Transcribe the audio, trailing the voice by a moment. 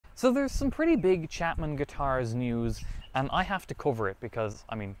So there's some pretty big Chapman guitars news, and I have to cover it because,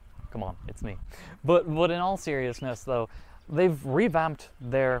 I mean, come on, it's me. But in all seriousness though, they've revamped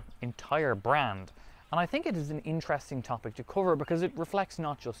their entire brand. And I think it is an interesting topic to cover because it reflects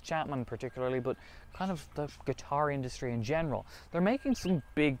not just Chapman particularly, but kind of the guitar industry in general. They're making some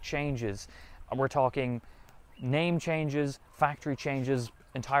big changes. We're talking name changes, factory changes,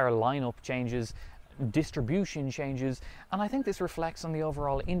 entire lineup changes, distribution changes, and I think this reflects on the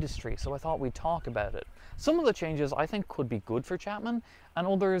overall industry, so I thought we'd talk about it. Some of the changes I think could be good for Chapman, and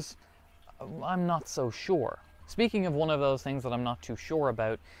others I'm not so sure. Speaking of one of those things that I'm not too sure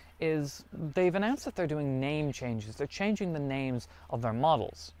about, is they've announced that they're doing name changes. They're changing the names of their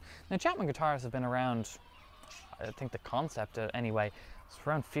models. Now, Chapman guitars have been around, I think the concept anyway, it's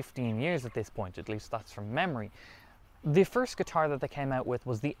around 15 years at this point, at least that's from memory. The first guitar that they came out with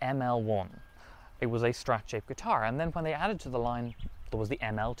was the ML1. It was a Strat-shaped guitar, and then when they added to the line, there was the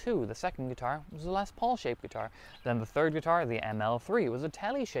ML2. The second guitar was a Les Paul-shaped guitar. Then the third guitar, the ML3, was a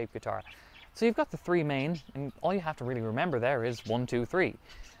Tele-shaped guitar. So you've got the three main, and all you have to really remember there is 1, 2, 3.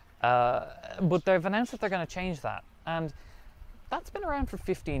 But they've announced that they're going to change that, and that's been around for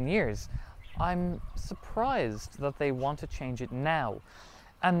 15 years. I'm surprised that they want to change it now.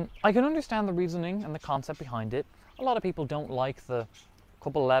 And I can understand the reasoning and the concept behind it. A lot of people don't like the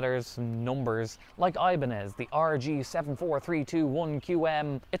couple letters and numbers, like Ibanez, the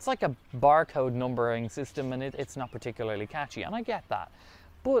RG74321QM. It's like a barcode numbering system, and it's not particularly catchy, and I get that.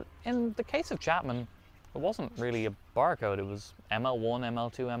 But in the case of Chapman, it wasn't really a barcode. It was ML1,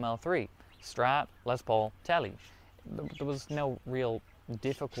 ML2, ML3, Strat, Les Paul, Tele. There was no real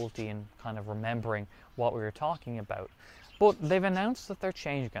difficulty in kind of remembering what we were talking about. But they've announced that they're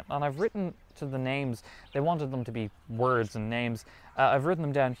changing it, and I've written to the names. They wanted them to be words and names. I've written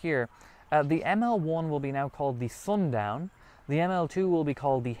them down here. The ML1 will be now called the Sundown, the ML2 will be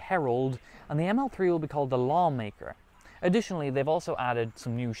called the Herald, and the ML3 will be called the Lawmaker. Additionally, they've also added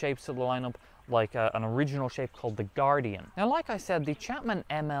some new shapes to the lineup, like an original shape called the Guardian. Now, like I said, the Chapman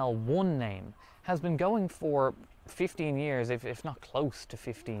ML1 name has been going for 15 years, if not close to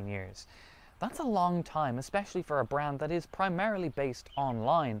 15 years. That's a long time, especially for a brand that is primarily based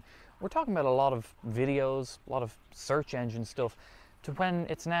online. We're talking about a lot of videos, a lot of search engine stuff, to when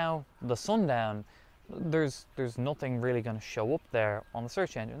it's now the Sundown, there's nothing really going to show up there on the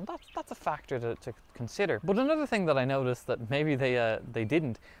search engine. That's a factor to consider. But another thing that I noticed that maybe they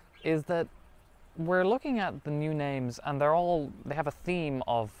didn't, is that we're looking at the new names and they have a theme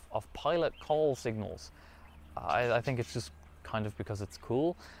of pilot call signals. I think it's just kind of because it's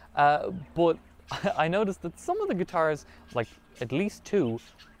cool. But I noticed that some of the guitars, like at least two,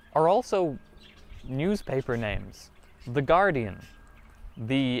 are also newspaper names. The Guardian,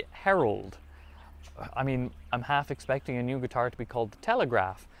 the Herald. I mean, I'm half expecting a new guitar to be called the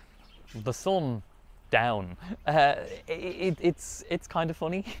Telegraph, the Sun Down. It's kind of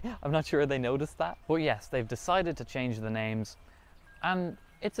funny. I'm not sure they noticed that. But yes, they've decided to change the names, and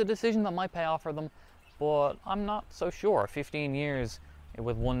it's a decision that might pay off for them, but I'm not so sure. 15 years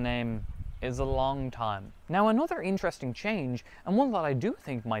with one name is a long time. Now, another interesting change, and one that I do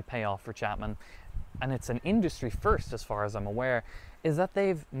think might pay off for Chapman, and it's an industry first as far as I'm aware, is that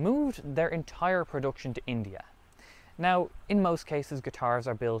they've moved their entire production to India. Now, in most cases, guitars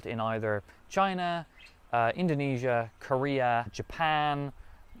are built in either China, Indonesia, Korea, Japan,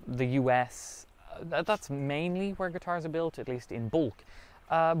 the US. That's mainly where guitars are built, at least in bulk.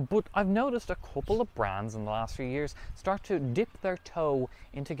 But I've noticed a couple of brands in the last few years start to dip their toe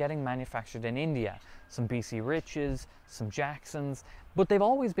into getting manufactured in India. Some BC Riches, some Jacksons, but they've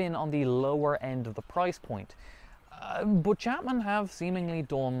always been on the lower end of the price point. But Chapman have seemingly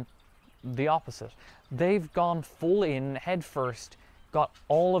done the opposite. They've gone full in, head first, got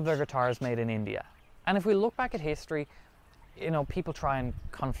all of their guitars made in India. And if we look back at history, you know, people try and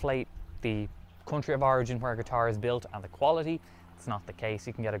conflate the country of origin where a guitar is built and the quality. It's not the case.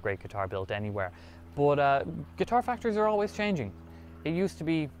 You can get a great guitar built anywhere. But guitar factories are always changing. It used to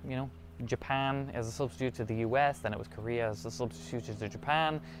be, you know, Japan as a substitute to the US, then it was Korea as a substitute to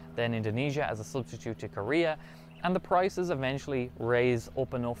Japan, then Indonesia as a substitute to Korea, and the prices eventually raise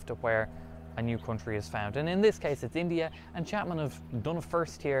up enough to where a new country is found. And in this case, it's India, and Chapman have done a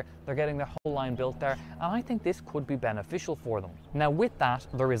first here. They're getting their whole line built there, and I think this could be beneficial for them. Now, with that,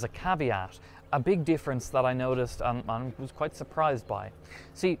 there is a caveat, a big difference that I noticed and was quite surprised by.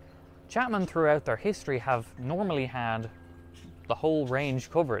 See, Chapman throughout their history have normally had the whole range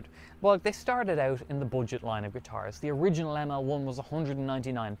covered. Well, they started out in the budget line of guitars. The original ML1 was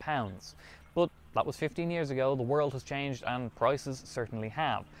 £199, but that was 15 years ago. The world has changed and prices certainly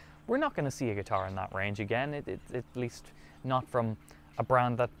have. We're not going to see a guitar in that range again, at least not from a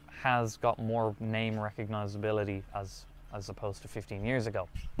brand that has got more name recognizability as opposed to 15 years ago.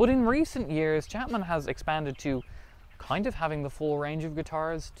 But in recent years, Chapman has expanded to kind of having the full range of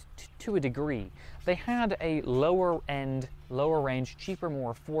guitars to a degree. They had a lower end, lower range, cheaper,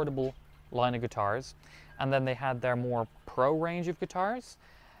 more affordable line of guitars, and then they had their more pro range of guitars.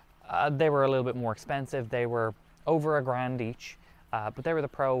 They were a little bit more expensive. They were over $1,000 each, but they were the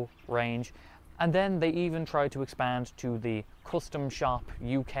pro range. And then they even tried to expand to the custom shop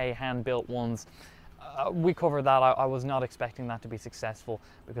UK hand-built ones. We covered that. I was not expecting that to be successful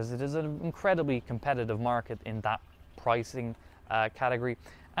because it is an incredibly competitive market in that pricing category,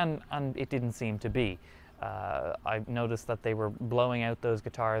 and it didn't seem to be. I noticed that they were blowing out those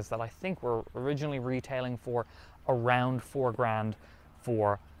guitars that I think were originally retailing for around $4,000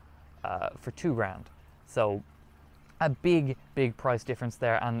 for $2,000. So a big price difference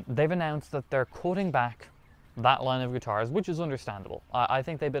there, and they've announced that they're cutting back that line of guitars, which is understandable. I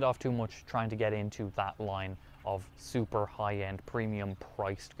think they bit off too much trying to get into that line of super high-end premium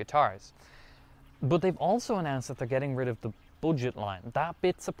priced guitars. But they've also announced that they're getting rid of the budget line. That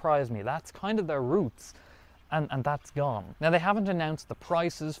bit surprised me. That's kind of their roots, and that's gone. Now, they haven't announced the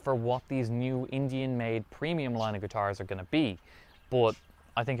prices for what these new Indian-made premium line of guitars are going to be, but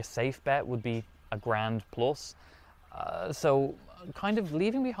I think a safe bet would be $1,000 plus. So kind of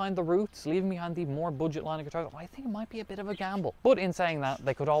leaving behind the roots, leaving behind the more budget line of guitars, I think it might be a bit of a gamble. But in saying that,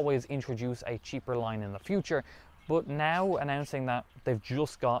 they could always introduce a cheaper line in the future. But now announcing that they've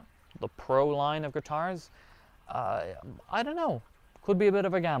just got the pro line of guitars, I don't know, could be a bit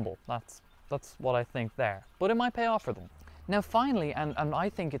of a gamble. That's what I think there, but it might pay off for them. Now finally, and I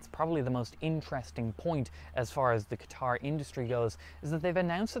think it's probably the most interesting point as far as the guitar industry goes, is that they've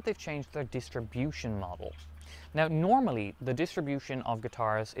announced that they've changed their distribution model. Now normally the distribution of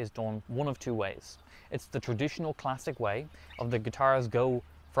guitars is done one of two ways. It's the traditional classic way of the guitars go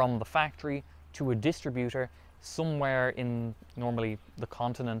from the factory to a distributor somewhere in normally the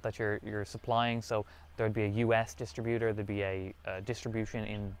continent that you're supplying. So there'd be a US distributor, there'd be a distribution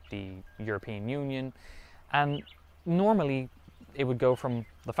in the European Union, and normally it would go from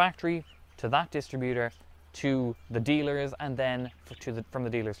the factory to that distributor to the dealers, and then from the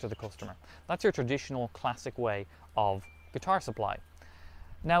dealers to the customer. That's your traditional classic way of guitar supply.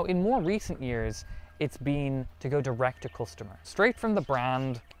 Now in more recent years, it's been to go direct to customer, straight from the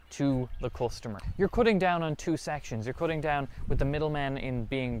brand to the customer. You're cutting down on two sections. You're cutting down with the middlemen in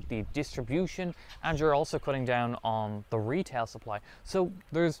being the distribution, and you're also cutting down on the retail supply. So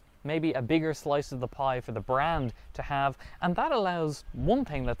there's maybe a bigger slice of the pie for the brand to have, and that allows one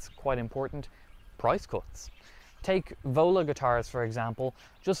thing that's quite important: price cuts. Take Vola guitars, for example.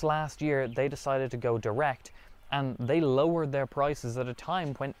 Just last year, they decided to go direct, and they lowered their prices at a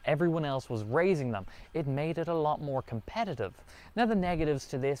time when everyone else was raising them. It made it a lot more competitive. Now the negatives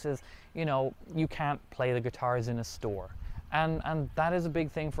to this is, you know, you can't play the guitars in a store. And that is a big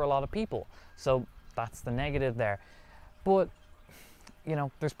thing for a lot of people. So that's the negative there. But, you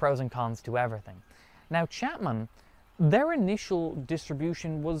know, there's pros and cons to everything. Now Chapman, their initial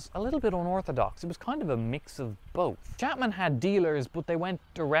distribution was a little bit unorthodox. It was kind of a mix of both. Chapman had dealers, but they went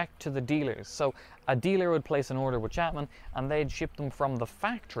direct to the dealers. So a dealer would place an order with Chapman, and they'd ship them from the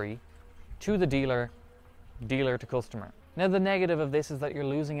factory to the dealer, dealer to customer. Now the negative of this is that you're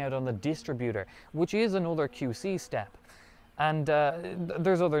losing out on the distributor, which is another QC step. And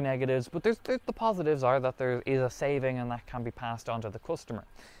there's other negatives, but the positives are that there is a saving, and that can be passed on to the customer.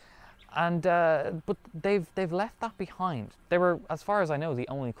 And but they've left that behind. They were, as far as I know, the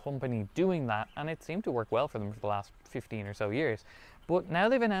only company doing that, and it seemed to work well for them for the last 15 or so years. But now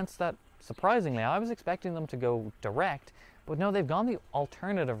they've announced that, surprisingly, I was expecting them to go direct, but no, they've gone the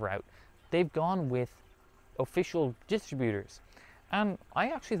alternative route. They've gone with official distributors. And I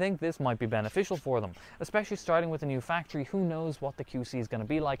actually think this might be beneficial for them, especially starting with a new factory. Who knows what the QC is going to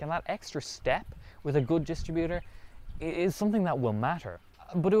be like, and that extra step with a good distributor is something that will matter.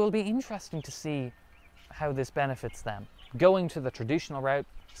 But it will be interesting to see how this benefits them. Going to the traditional route,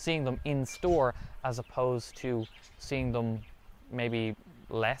 seeing them in store, as opposed to seeing them maybe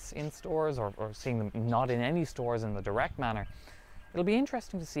less in stores, or seeing them not in any stores in the direct manner. It'll be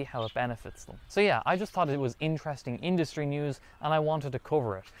interesting to see how it benefits them. So yeah, I just thought it was interesting industry news, and I wanted to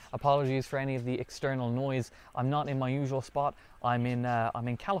cover it. Apologies for any of the external noise. I'm not in my usual spot. I'm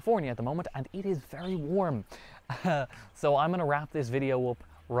in California at the moment, and it is very warm. So I'm gonna wrap this video up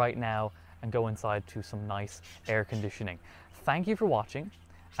right now and go inside to some nice air conditioning. Thank you for watching,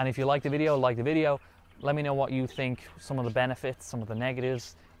 and if you like the video, let me know what you think, some of the benefits, some of the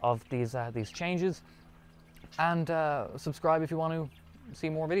negatives of these changes, and subscribe if you want to see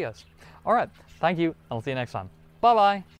more videos. All right, thank you, and I'll see you next time. Bye bye.